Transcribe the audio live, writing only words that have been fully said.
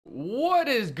What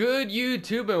is good,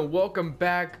 YouTube, and welcome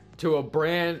back to a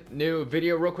brand new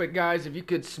video. Real quick, guys, if you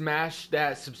could smash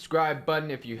that subscribe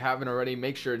button if you haven't already,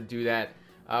 make sure to do that.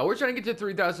 We're trying to get to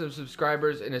 3,000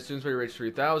 subscribers, and as soon as we reach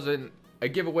 3,000, a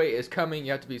giveaway is coming.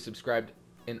 You have to be subscribed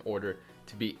in order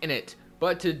to be in it.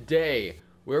 But today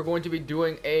we're going to be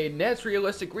doing a Nets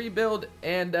realistic rebuild,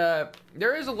 and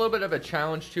there is a little bit of a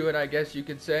challenge to it, I guess you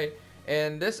could say.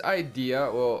 And this idea,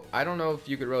 well, I don't know if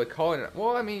you could really call it,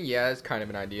 well, I mean, yeah, it's kind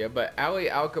of an idea, but Ali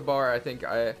Akbar,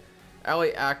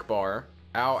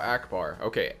 Al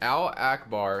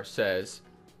Akbar says,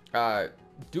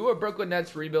 do a Brooklyn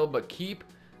Nets rebuild, but keep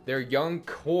their young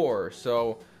core.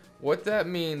 So what that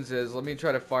means is, let me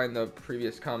try to find the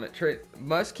previous comment.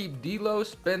 Must keep D'Lo,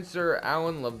 Spencer,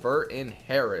 Allen, LeVert, and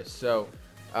Harris. So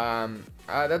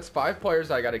that's 5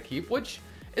 players I got to keep, which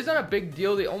is not a big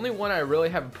deal. The only one I really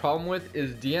have a problem with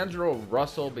is D'Angelo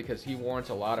Russell, because he warrants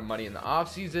a lot of money in the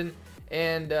offseason.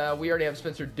 And we already have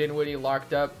Spencer Dinwiddie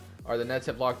locked up, or the Nets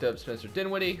have locked up Spencer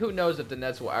Dinwiddie. Who knows if the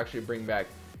Nets will actually bring back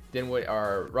Dinwiddie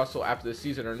or Russell after the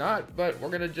season or not, but we're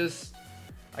going to just,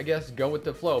 I guess, go with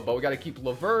the flow. But we got to keep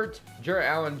LeVert, Jarrett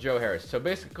Allen, Joe Harris. So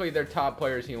basically, they're top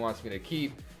players he wants me to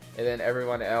keep, and then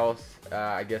everyone else,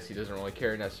 I guess he doesn't really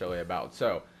care necessarily about.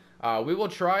 So we will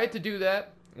try to do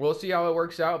that. We'll see how it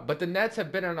works out. But the Nets have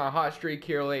been on a hot streak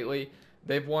here lately.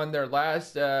 They've won their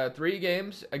last 3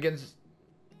 games against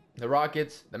the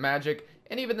Rockets, the Magic,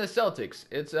 and even the Celtics.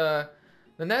 It's the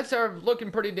Nets are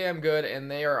looking pretty damn good,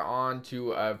 and they are on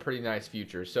to a pretty nice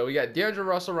future. So we got D'Angelo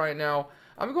Russell right now.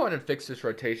 I'm going to fix this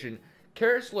rotation.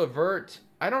 Caris LeVert,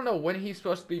 I don't know when he's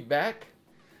supposed to be back,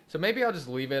 so maybe I'll just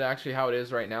leave it actually how it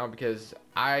is right now, because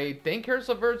I think Caris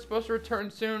LeVert's supposed to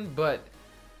return soon, but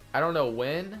I don't know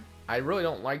when. I really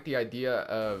don't like the idea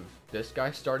of this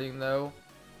guy starting though,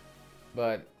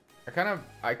 but I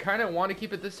kind of want to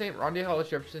keep it the same. Rondae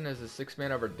Hollis-Jefferson as a 6th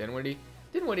man over Dinwiddie.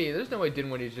 There's no way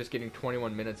Dinwiddie's just getting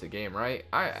 21 minutes a game, right?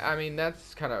 I mean,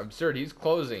 that's kind of absurd. He's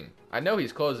closing. I know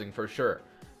he's closing for sure.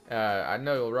 I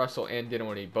know Russell and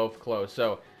Dinwiddie both close.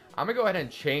 So I'm going to go ahead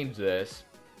and change this.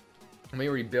 Let me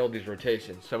rebuild these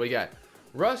rotations. So we got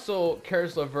Russell,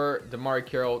 Caris LeVert, DeMar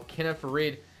Carroll, Kenneth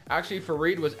Faried. Actually,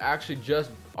 Faried was actually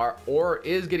just, or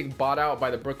is getting bought out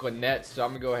by the Brooklyn Nets. So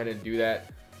I'm going to go ahead and do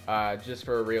that just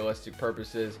for realistic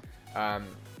purposes.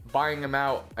 Buying him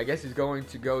out, I guess he's going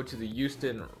to go to the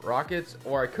Houston Rockets.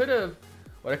 Or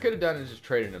what I could have done is just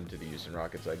traded him to the Houston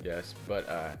Rockets, I guess.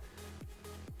 But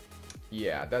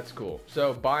yeah, that's cool.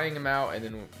 So buying him out,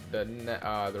 and then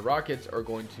the Rockets are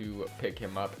going to pick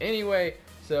him up anyway.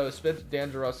 So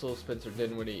D'Angelo Russell, Spencer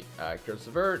Dinwiddie, Caris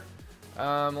LeVert.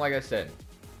 Like I said,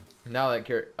 now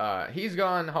that he's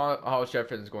gone,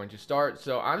 Hollis-Jefferson is going to start.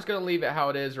 So I'm just going to leave it how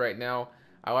it is right now.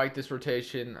 I like this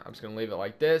rotation. I'm just going to leave it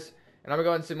like this. And I'm going to go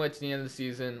ahead and simulate to the end of the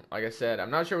season. Like I said, I'm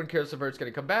not sure when Caris LeVert's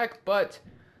going to come back, but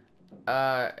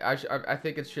I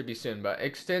think it should be soon. But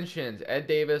extensions, Ed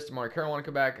Davis, DeMar Carroll want to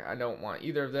come back. I don't want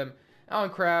either of them.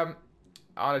 Allen Crabbe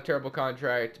on a terrible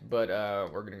contract, but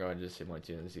we're going to go ahead and just simulate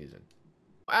to the end of the season.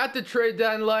 At the trade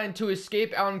deadline, to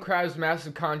escape Allen Crabbe's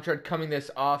massive contract coming this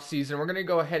offseason, we're going to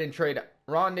go ahead and trade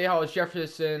Rondae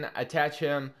Hollis-Jefferson, attach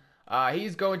him.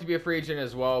 He's going to be a free agent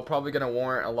as well, probably going to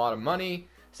warrant a lot of money.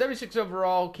 76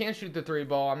 overall, can't shoot the 3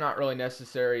 ball. I'm not really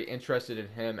necessarily interested in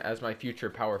him as my future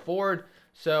power forward.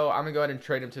 So I'm going to go ahead and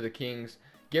trade him to the Kings.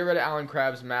 Get rid of Allen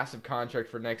Crabbe's massive contract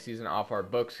for next season off our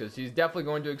books, because he's definitely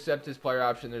going to accept his player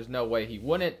option. There's no way he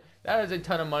wouldn't. That is a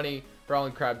ton of money for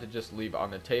Allen Crabbe to just leave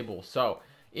on the table. So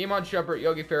Iman Shumpert,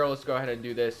 Yogi Ferrell, let's go ahead and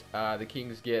do this. The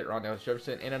Kings get Rondae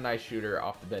Hollis-Jefferson and a nice shooter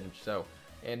off the bench. So,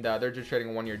 and they're just trading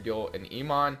a 1-year deal in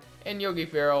Iman, and Yogi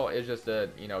Ferrell is just a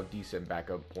decent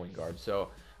backup point guard.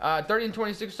 So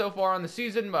 30-26 so far on the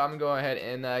season, but I'm gonna go ahead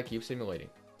and keep simulating.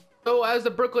 So as the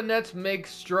Brooklyn Nets make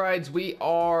strides, we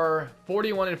are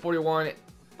 41-41,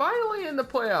 finally in the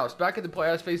playoffs. Back in the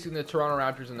playoffs, facing the Toronto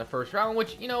Raptors in the first round,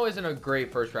 which isn't a great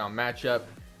first round matchup,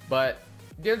 but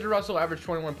D'Angelo Russell averaged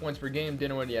 21 points per game.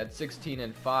 Dinwiddie had 16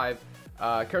 and 5.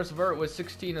 Caris LeVert was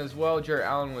 16 as well. Jarrett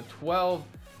Allen with 12.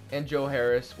 And Joe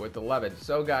Harris with 11.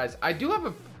 So, guys, I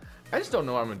just don't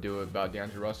know what I'm going to do about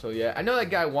D'Angelo Russell yet. I know that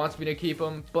guy wants me to keep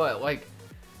him, but, like,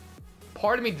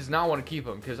 part of me does not want to keep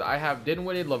him, because I have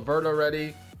Dinwiddie, LeVert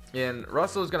already, and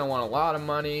Russell's going to want a lot of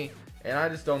money, and I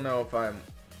just don't know if I'm...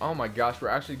 Oh, my gosh, we're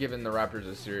actually giving the Raptors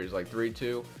a series, like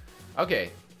 3-2. Okay.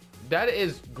 That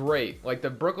is great. Like, the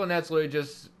Brooklyn Nets literally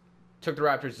just took the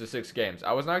Raptors to 6 games.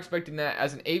 I was not expecting that.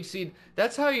 As an 8th seed,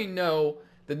 that's how you know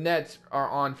the Nets are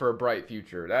on for a bright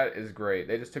future. That is great.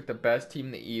 They just took the best team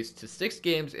in the East to 6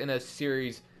 games in a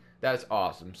series. That's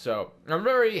awesome. So, I'm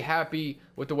very happy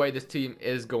with the way this team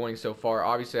is going so far.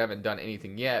 Obviously, I haven't done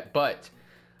anything yet, but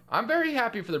I'm very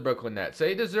happy for the Brooklyn Nets.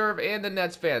 They deserve, and the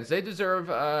Nets fans, they deserve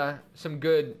some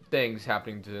good things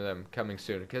happening to them coming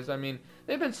soon. Because, I mean,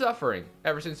 they've been suffering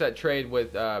ever since that trade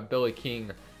with Billy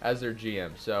King as their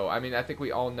GM. So, I mean, I think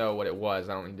we all know what it was.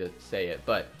 I don't need to say it.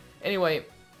 But, anyway,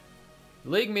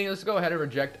 league meeting, let's go ahead and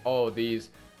reject all of these.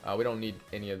 We don't need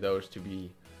any of those to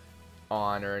be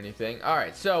on or anything.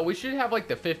 Alright, so we should have like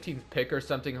the 15th pick or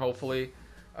something, hopefully.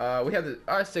 We have the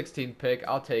 16th pick.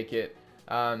 I'll take it.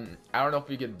 I don't know if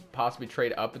we could possibly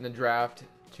trade up in the draft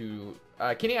to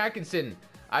Kenny Atkinson.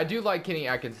 I do like Kenny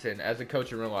Atkinson as a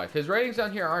coach in real life. His ratings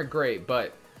down here aren't great,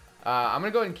 but I'm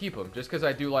going to go ahead and keep him just because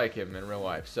I do like him in real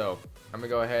life. So I'm going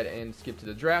to go ahead and skip to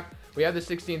the draft. We have the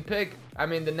 16th pick. I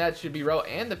mean, the Nets should be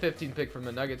and the 15th pick from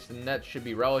the Nuggets. The Nets should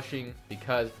be relishing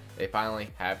because they finally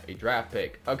have a draft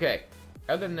pick. Okay,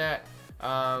 other than that,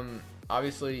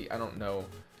 obviously, I don't know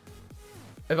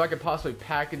if I could possibly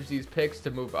package these picks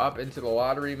to move up into the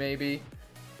lottery, maybe.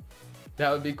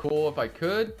 That would be cool if I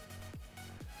could.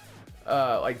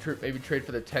 Like maybe trade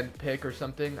for the 10th pick or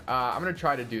something. I'm going to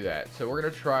try to do that. So we're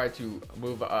going to try to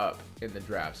move up in the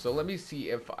draft. So let me see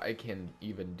if I can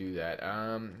even do that.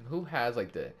 Who has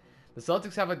like the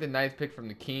Celtics have like the 9th pick from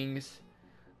the Kings.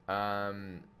 Or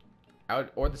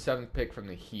the 7th pick from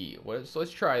the Heat. So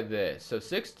let's try this. So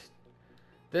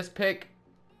this pick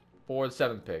for the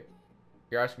 7th pick.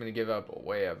 You're asking me to give up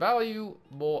away a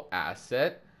valuable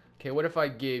asset. Okay, what if I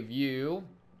gave you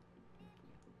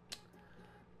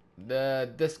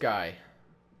this guy,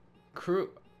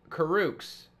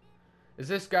 Karooks? Is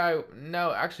this guy?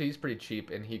 No, actually he's pretty cheap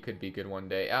and he could be good one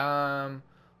day. I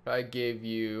gave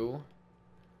you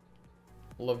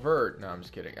Levert. No, I'm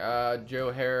just kidding.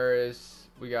 Joe Harris.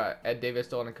 We got Ed Davis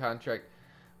still on a contract.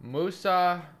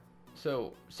 Musa.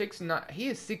 So 6'9". He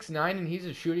is 6'9" and he's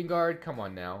a shooting guard. Come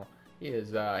on now. He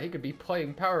is. He could be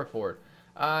playing power forward.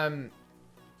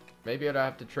 Maybe I'd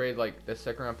have to trade like the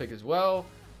 2nd round pick as well.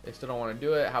 They still don't want to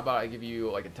do it. How about I give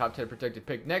you like a top 10 protected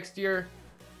pick next year?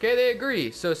 Okay, they agree.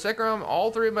 So 2nd round,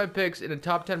 all 3 of my picks in a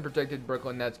top 10 protected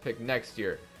Brooklyn Nets pick next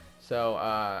year.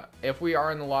 So if we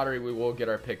are in the lottery, we will get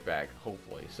our pick back,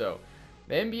 hopefully. So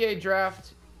the NBA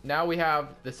draft, now we have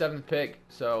the 7th pick.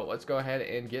 So let's go ahead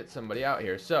and get somebody out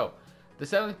here. So the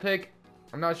 7th pick,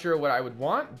 I'm not sure what I would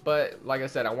want, but like I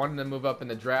said, I wanted to move up in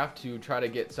the draft to try to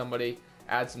get somebody,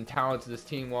 add some talent to this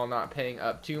team while not paying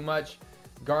up too much.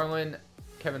 Garland,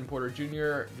 Kevin Porter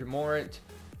Jr., Jamorant,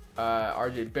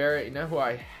 RJ Barrett. You know who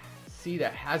I see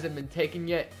that hasn't been taken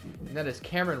yet? And that is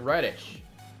Cameron Reddish.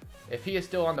 If he is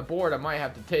still on the board, I might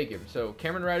have to take him. So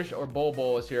Cameron Reddish or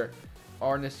Bol is here.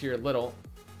 Arnis here, Little.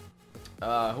 Who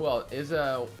else? Is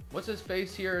what's his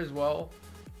face here as well?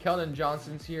 Keldon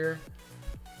Johnson's here.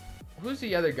 Who's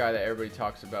the other guy that everybody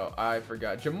talks about? I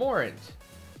forgot. Jamorant.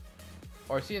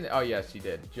 Or is he in the, oh yes, he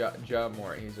did.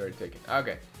 Jamorant. He's already taken.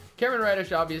 Okay. Cameron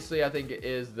Reddish, obviously, I think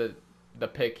is the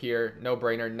pick here. No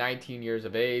brainer. 19 years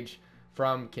of age,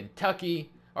 from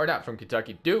Kentucky, or not from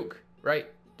Kentucky, Duke, right?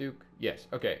 Duke. Yes.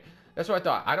 Okay. That's what I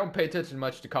thought. I don't pay attention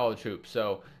much to college hoops.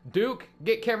 So Duke,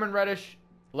 get Cameron Reddish.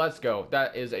 Let's go.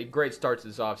 That is a great start to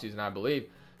this offseason, I believe.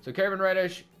 So Cameron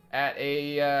Reddish at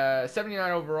a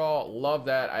 79 overall. Love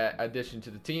that addition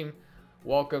to the team.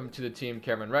 Welcome to the team,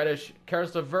 Cameron Reddish.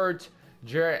 Karis LeVert,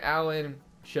 Jarrett Allen,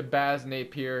 Shabazz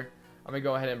Napier. I'm going to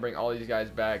go ahead and bring all these guys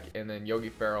back. And then Yogi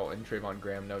Ferrell and Trayvon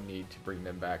Graham. No need to bring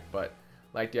them back. But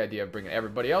like the idea of bringing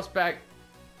everybody else back.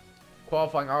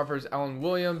 Qualifying offers, Allen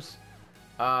Williams.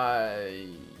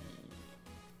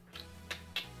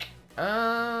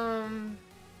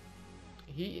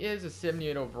 He is a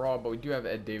 78 overall, but we do have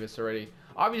Ed Davis already.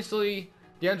 Obviously,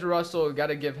 DeAndre Russell, got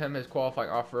to give him his qualifying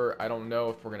offer. I don't know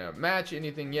if we're going to match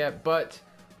anything yet, but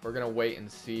we're going to wait and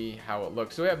see how it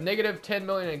looks. So we have negative 10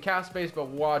 million in cap space, but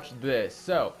watch this.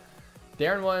 So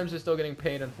Darren Williams is still getting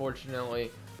paid, unfortunately,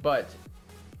 but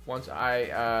once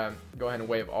I go ahead and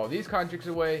waive all these contracts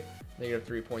away, negative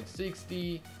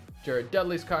 3.60. Jared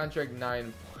Dudley's contract,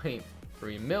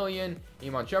 9.3 million.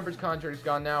 Iman Shumpert's contract is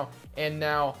gone now. And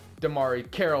now DeMarre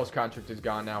Carroll's contract is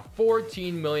gone now.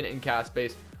 14 million in cap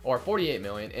space, or 48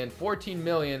 million, and 14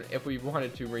 million if we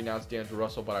wanted to renounce DeAndre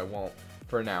Russell, but I won't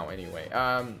for now anyway.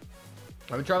 I'm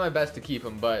going to try my best to keep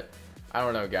him, but I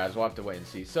don't know, guys. We'll have to wait and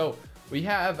see. So we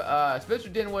have Spencer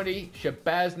Dinwiddie,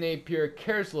 Shabazz Napier,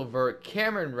 Karis LeVert,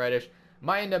 Cameron Reddish.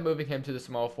 Might end up moving him to the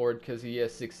small forward because he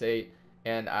is 6'8",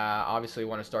 and obviously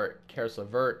want to start Karis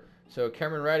LeVert. So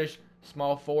Cameron Reddish,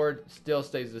 small forward, still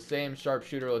stays the same.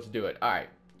 Sharpshooter, let's do it. All right.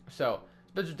 So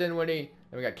Spencer Dinwiddie,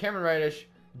 and we got Cameron Reddish,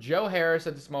 Joe Harris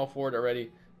at the small forward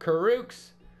already. Karooks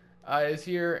is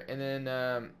here, and then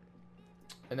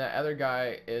and that other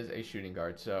guy is a shooting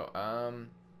guard. So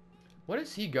what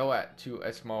does he go at to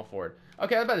a small forward?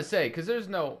 Okay, I was about to say, because there's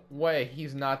no way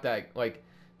he's not that, like,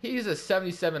 he's a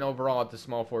 77 overall at the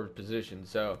small forward position.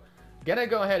 So, gonna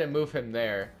go ahead and move him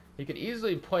there. He could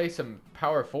easily play some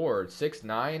power forward,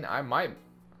 6'9". I might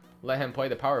let him play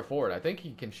the power forward. I think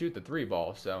he can shoot the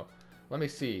 3-ball. So, let me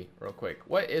see real quick.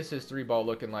 What is his 3-ball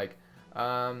looking like?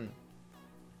 A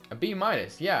B-.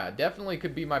 Yeah, definitely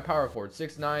could be my power forward.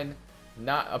 6'9",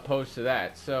 not opposed to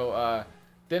that. So,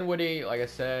 Dinwiddie, like I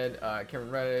said, Cameron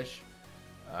Reddish.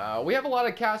 We have a lot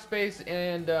of cap space,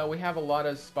 and we have a lot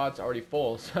of spots already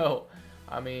full. So,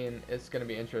 I mean, it's going to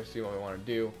be interesting what we want to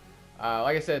do.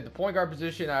 Like I said, the point guard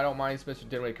position, I don't mind Spencer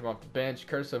Dinwiddie come off the bench.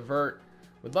 Curtis LeVert,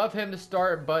 would love him to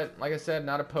start, but like I said,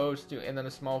 not opposed to. And then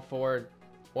a small forward.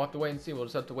 We'll have to wait and see. We'll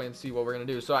just have to wait and see what we're going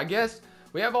to do. So, I guess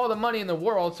we have all the money in the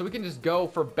world, so we can just go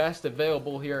for best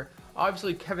available here.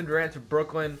 Obviously, Kevin Durant to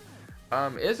Brooklyn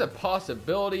is a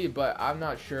possibility, but I'm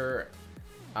not sure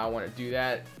I want to do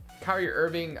that. Kyrie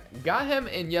Irving, got him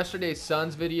in yesterday's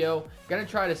Suns video. Gonna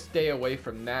try to stay away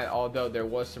from that, although there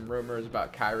was some rumors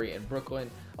about Kyrie in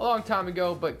Brooklyn a long time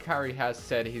ago, but Kyrie has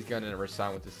said he's gonna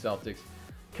resign with the Celtics.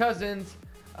 Cousins,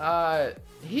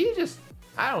 he just,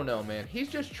 I don't know, man. He's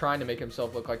just trying to make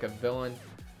himself look like a villain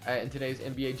in today's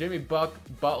NBA. Jimmy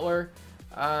Butler,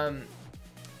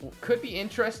 could be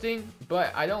interesting,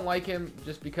 but I don't like him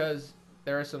just because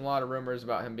there are a lot of rumors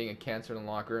about him being a cancer in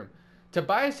the locker room.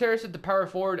 Tobias Harris at the power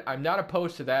forward, I'm not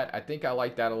opposed to that. I think I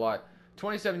like that a lot.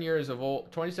 27 years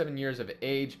of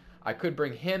age. I could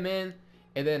bring him in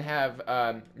and then have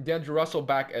D'Angelo Russell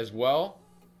back as well.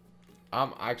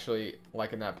 I'm actually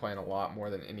liking that plan a lot more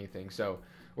than anything. So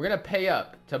we're going to pay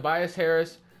up Tobias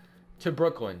Harris to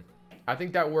Brooklyn. I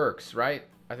think that works, right?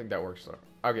 I think that works.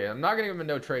 Okay, I'm not going to give him a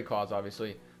no trade clause,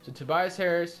 obviously. So Tobias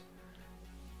Harris.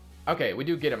 Okay, we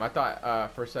do get him. I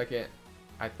thought for a second,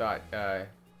 I thought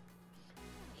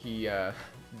he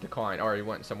declined or he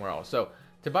went somewhere else. So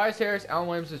Tobias Harris, Allen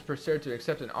Williams is prepared to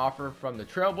accept an offer from the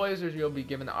Trailblazers. You'll be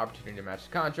given the opportunity to match the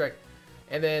contract.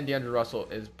 And then D'Angelo Russell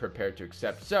is prepared to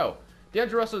accept. So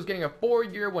D'Angelo Russell is getting a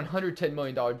 4-year, $110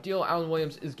 million deal. Allen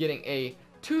Williams is getting a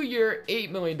 2-year,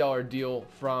 $8 million deal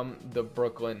from the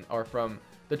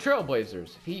the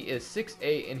Trailblazers. He is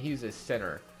 6'8" and he's a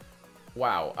center.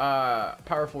 Wow.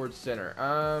 Power forward center.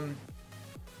 I'm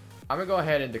gonna go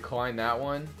ahead and decline that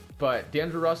one. But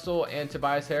D'Angelo Russell and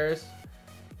Tobias Harris,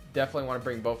 definitely want to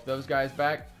bring both of those guys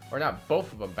back. Or not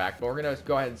both of them back, but we're going to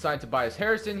go ahead and sign Tobias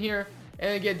Harris in here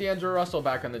and get D'Angelo Russell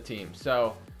back on the team.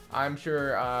 So I'm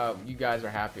sure you guys are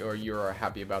happy, or you are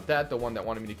happy about that. The one that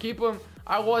wanted me to keep him.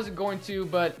 I wasn't going to,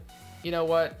 but you know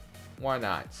what? Why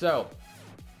not? So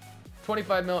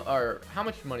 25 mil, or how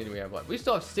much money do we have left? We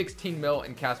still have 16 mil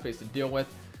in cap space to deal with.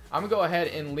 I'm going to go ahead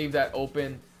and leave that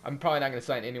open. I'm probably not going to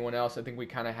sign anyone else. I think we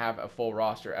kind of have a full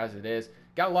roster as it is.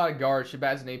 Got a lot of guards.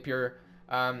 Shabazz Napier.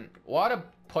 A lot of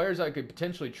players I could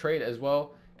potentially trade as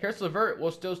well. Caris LeVert will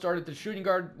still start at the shooting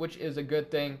guard, which is a good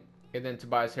thing. And then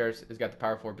Tobias Harris has got the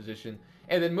power forward position.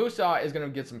 And then Musa is going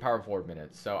to get some power forward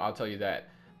minutes. So I'll tell you that.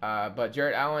 But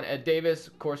Jarrett Allen, Ed Davis,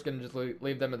 of course, going to just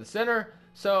leave them at the center.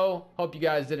 So hope you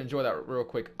guys did enjoy that real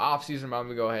quick offseason. I'm going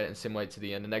to go ahead and simulate to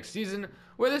the end of next season,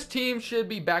 where this team should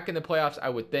be back in the playoffs, I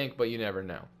would think, but you never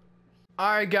know.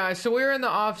 Alright guys, so we're in the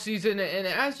offseason, and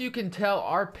as you can tell,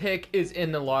 our pick is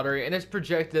in the lottery, and it's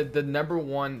projected the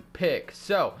 #1 pick.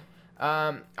 So,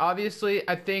 obviously,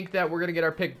 I think that we're going to get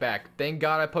our pick back. Thank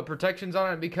God I put protections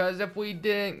on it, because if we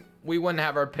didn't, we wouldn't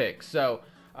have our pick. So,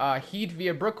 Heat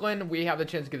via Brooklyn, we have the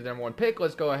chance to get the #1 pick.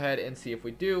 Let's go ahead and see if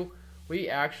we do. We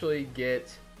actually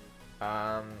get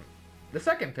the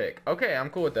second pick. Okay, I'm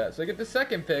cool with that. So, I get the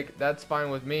second pick. That's fine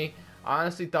with me. I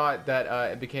honestly thought that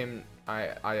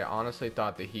I honestly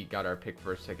thought the Heat got our pick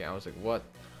for a second. I was like,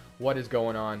 what is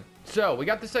going on? So, we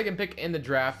got the second pick in the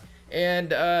draft.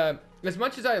 And as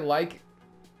much as I like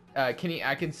Kenny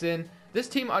Atkinson, this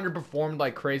team underperformed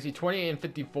like crazy.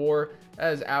 28-54.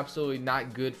 That is absolutely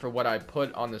not good for what I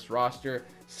put on this roster.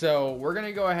 So, we're going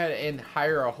to go ahead and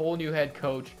hire a whole new head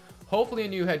coach. Hopefully, a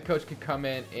new head coach could come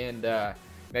in and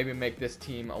maybe make this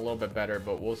team a little bit better,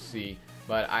 but we'll see.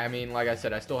 But, I mean, like I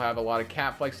said, I still have a lot of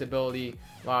cap flexibility,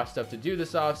 a lot of stuff to do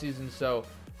this offseason, so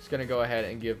just going to go ahead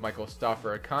and give Michael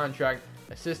Stauffer a contract.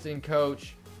 Assistant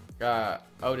coach,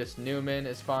 Otis Newman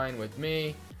is fine with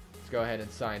me. Let's go ahead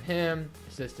and sign him.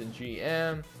 Assistant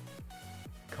GM,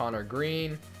 Connor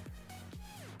Green.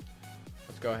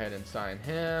 Let's go ahead and sign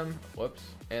him. Whoops.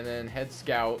 And then head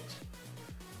scout,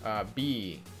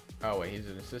 B. Oh, wait, he's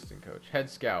an assistant coach. Head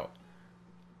scout.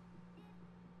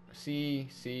 C.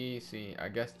 I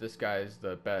guess this guy is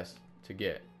the best to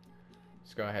get.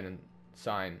 Let's go ahead and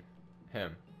sign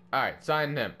him. Alright,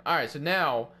 sign him. Alright, so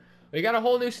now we got a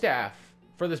whole new staff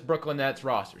for this Brooklyn Nets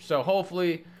roster. So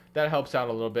hopefully that helps out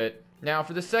a little bit. Now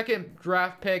for the second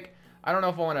draft pick, I don't know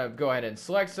if I want to go ahead and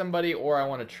select somebody or I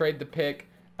want to trade the pick.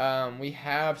 We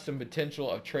have some potential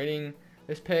of trading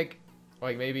this pick,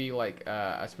 like maybe like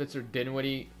a Spencer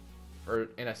Dinwiddie or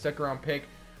in a second round pick.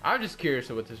 I'm just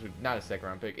curious of what this would, not a second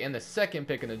round pick, in the second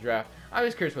pick in the draft. I'm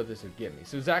just curious what this would give me.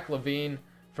 So Zach LaVine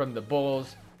from the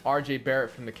Bulls, RJ Barrett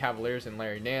from the Cavaliers and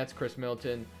Larry Nance, Chris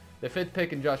Middleton, the fifth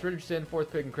pick in Josh Richardson,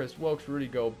 fourth pick in Chris Wilkes, Rudy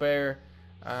Gobert.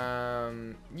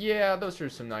 Yeah, those are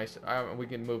some nice. We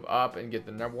can move up and get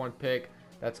the number 1 pick.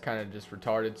 That's kind of just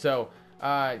retarded. So,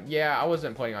 yeah, I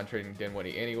wasn't planning on trading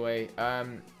Dinwiddie anyway.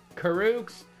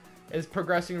 Karooks is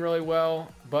progressing really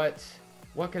well, but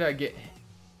what could I get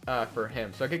for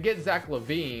him? So I could get Zach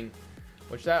LaVine,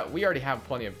 which that we already have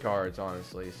plenty of guards,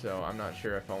 honestly. So I'm not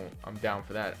sure if I'm down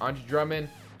for that. Andre Drummond,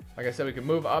 like I said, we can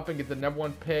move up and get the number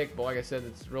 1 pick, but like I said,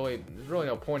 there's really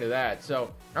no point of that. So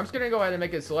I'm just gonna go ahead and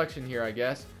make a selection here, I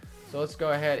guess. So let's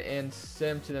go ahead and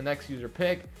sim to the next user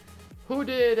pick. Who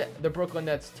did the Brooklyn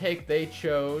Nets take? They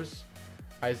chose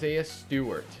Isaiah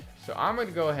Stewart. So I'm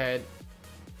gonna go ahead.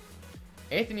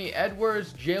 Anthony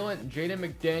Edwards, Jaden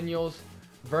McDaniels,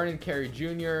 Vernon Carey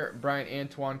Jr., Brian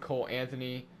Antoine, Cole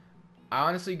Anthony.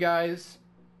 Honestly, guys,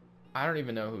 I don't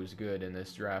even know who's good in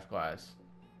this draft class.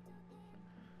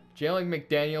 Jalen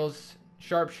McDaniels,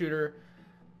 sharpshooter.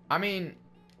 I mean,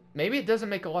 maybe it doesn't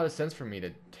make a lot of sense for me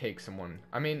to take someone.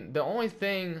 I mean, the only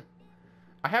thing,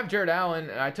 I have Jared Allen,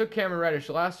 and I took Cameron Reddish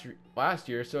last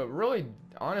year, so it really,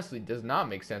 honestly, does not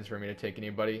make sense for me to take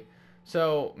anybody.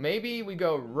 So maybe we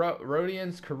go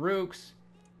Rodians, Karooks,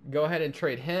 go ahead and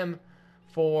trade him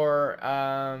for,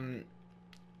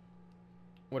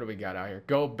 what do we got out here?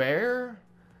 Gobert,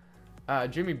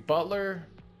 Jimmy Butler,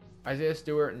 Isaiah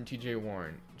Stewart, and TJ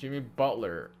Warren. Jimmy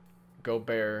Butler,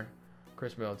 Gobert,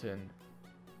 Chris Middleton.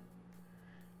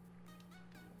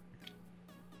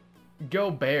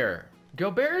 Gobert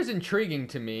is intriguing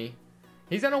to me.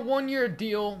 He's on a 1-year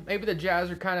deal. Maybe the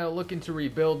Jazz are kind of looking to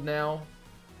rebuild now.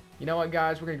 You know what,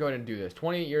 guys? We're going to go ahead and do this.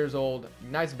 28 years old.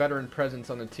 Nice veteran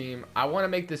presence on the team. I want to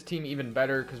make this team even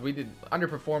better because we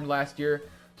underperformed last year.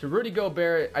 To Rudy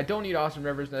Gobert, I don't need Austin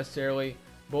Rivers necessarily,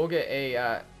 but we'll get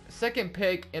a second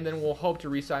pick, and then we'll hope to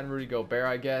re-sign Rudy Gobert,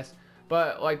 I guess.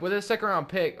 But like with this second round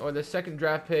pick or the second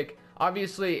draft pick,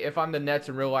 obviously if I'm the Nets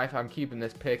in real life, I'm keeping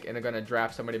this pick and I'm going to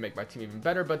draft somebody to make my team even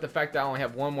better. But the fact that I only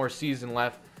have 1 more season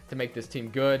left to make this team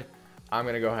good, I'm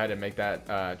going to go ahead and make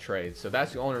that trade. So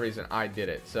that's the only reason I did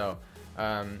it. So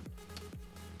Jalen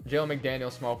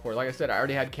McDaniel, small forward. Like I said, I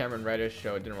already had Cameron Reddish,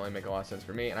 so it didn't really make a lot of sense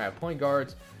for me. And I have point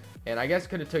guards, and I guess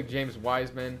could have took James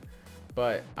Wiseman,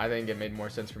 but I think it made more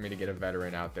sense for me to get a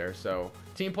veteran out there. So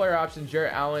team player options,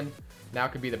 Jarrett Allen now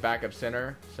could be the backup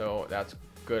center, so that's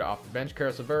good off the bench.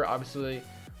 Caris LeVert, obviously,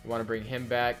 we want to bring him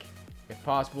back if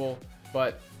possible,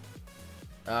 but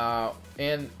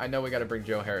and I know we got to bring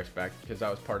Joe Harris back because that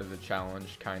was part of the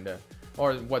challenge, kind of,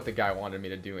 or what the guy wanted me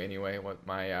to do anyway, what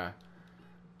my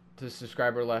the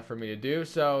subscriber left for me to do.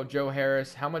 So Joe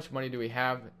Harris, how much money do we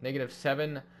have?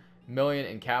 -$7 million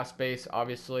in cap space,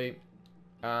 obviously.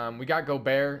 We got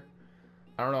Gobert.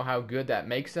 I don't know how good that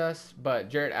makes us, but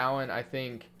Jarrett Allen, I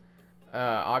think,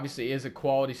 obviously is a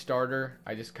quality starter.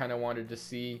 I just kind of wanted to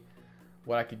see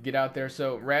what I could get out there.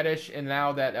 So Reddish, and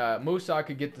now that Musa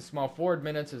could get the small forward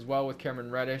minutes as well with Cameron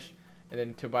Reddish, and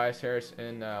then Tobias Harris,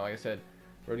 and like I said,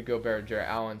 Rudy Gobert, Jarrett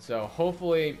Allen. So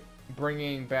hopefully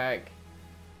bringing back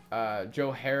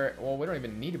Joe Harris. Well, we don't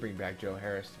even need to bring back Joe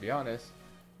Harris, to be honest.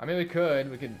 I mean, we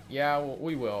could, yeah,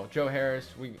 we will. Joe Harris,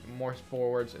 more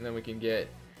forwards, and then we can get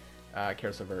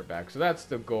Caris LeVert back. So that's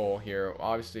the goal here.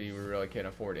 Obviously, we really can't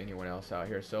afford anyone else out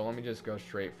here. So let me just go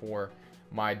straight for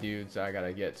my dudes I got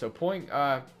to get. So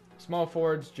small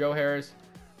forwards, Joe Harris.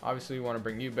 Obviously, we want to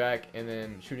bring you back. And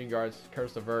then shooting guards,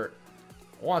 Caris LeVert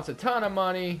wants a ton of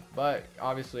money, but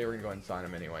obviously, we're going to go ahead and sign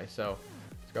him anyway. So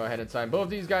let's go ahead and sign both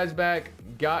these guys back.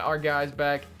 Got our guys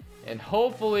back. And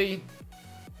hopefully,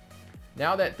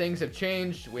 now that things have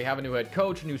changed, we have a new head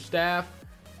coach, new staff.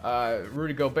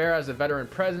 Rudy Gobert has a veteran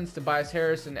presence. Tobias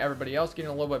Harris and everybody else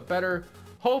getting a little bit better.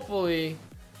 Hopefully,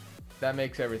 that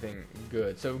makes everything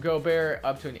good. So Gobert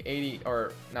up to an 80,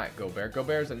 or not Gobert.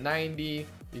 Gobert's a 90.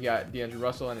 You got D'Angelo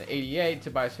Russell at an 88.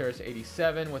 Tobias Harris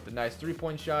 87 with a nice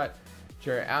three-point shot.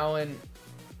 Jarrett Allen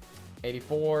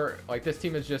 84. Like, this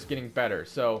team is just getting better.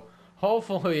 So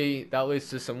hopefully that leads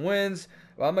to some wins.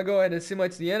 Well, I'm going to go ahead and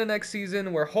simulate to the end of next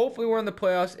season, where hopefully we're in the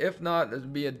playoffs. If not, this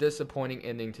would be a disappointing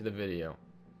ending to the video.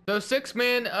 So, sixth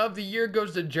man of the year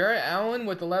goes to Jarrett Allen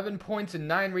with 11 points and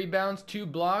 9 rebounds, 2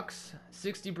 blocks,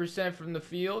 60% from the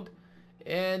field.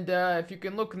 And if you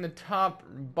can look in the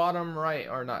bottom right,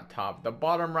 or not top, the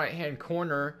bottom right hand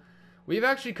corner, we've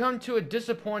actually come to a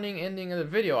disappointing ending of the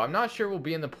video. I'm not sure we'll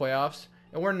be in the playoffs,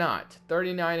 and we're not.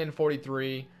 39 and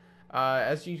 43.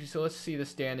 So let's see the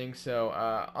standings. So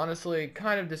honestly,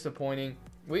 kind of disappointing.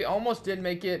 We almost did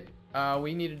make it.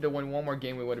 We needed to win one more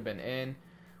game, we would have been in,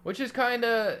 which is kind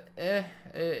of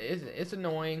it's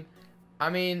annoying. I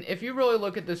mean, if you really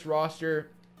look at this roster,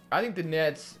 I think the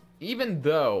Nets, even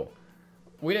though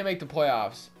we didn't make the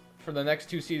playoffs for the next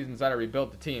 2 seasons that I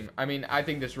rebuilt the team, I mean, I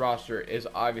think this roster is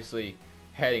obviously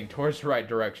heading towards the right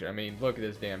direction. I mean, look at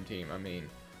this damn team. I mean,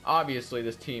 obviously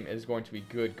this team is going to be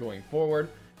good going forward.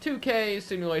 2K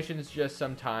simulations just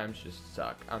sometimes just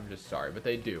suck. I'm just sorry, but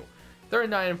they do.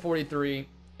 39 and 43,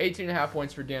 18.5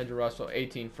 points for D'Angelo Russell,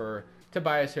 18 for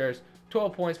Tobias Harris,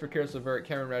 12 points for Karis LeVert,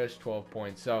 Cameron Reddish, 12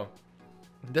 points. So,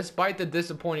 despite the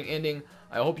disappointing ending,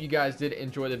 I hope you guys did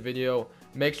enjoy the video.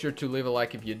 Make sure to leave a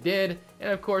like if you did,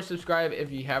 and of course subscribe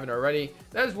if you haven't already.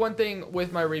 That is one thing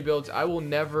with my rebuilds. I will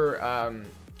never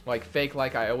like fake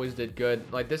like I always did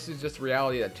good. Like, this is just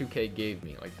reality that 2K gave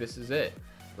me. Like, this is it.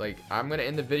 Like, I'm gonna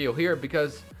end the video here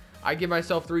because I give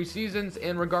myself 3 seasons,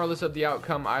 and regardless of the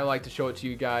outcome, I like to show it to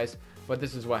you guys. But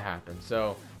this is what happened.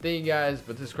 So thank you guys.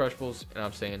 But this is Crushables, and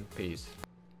I'm saying peace.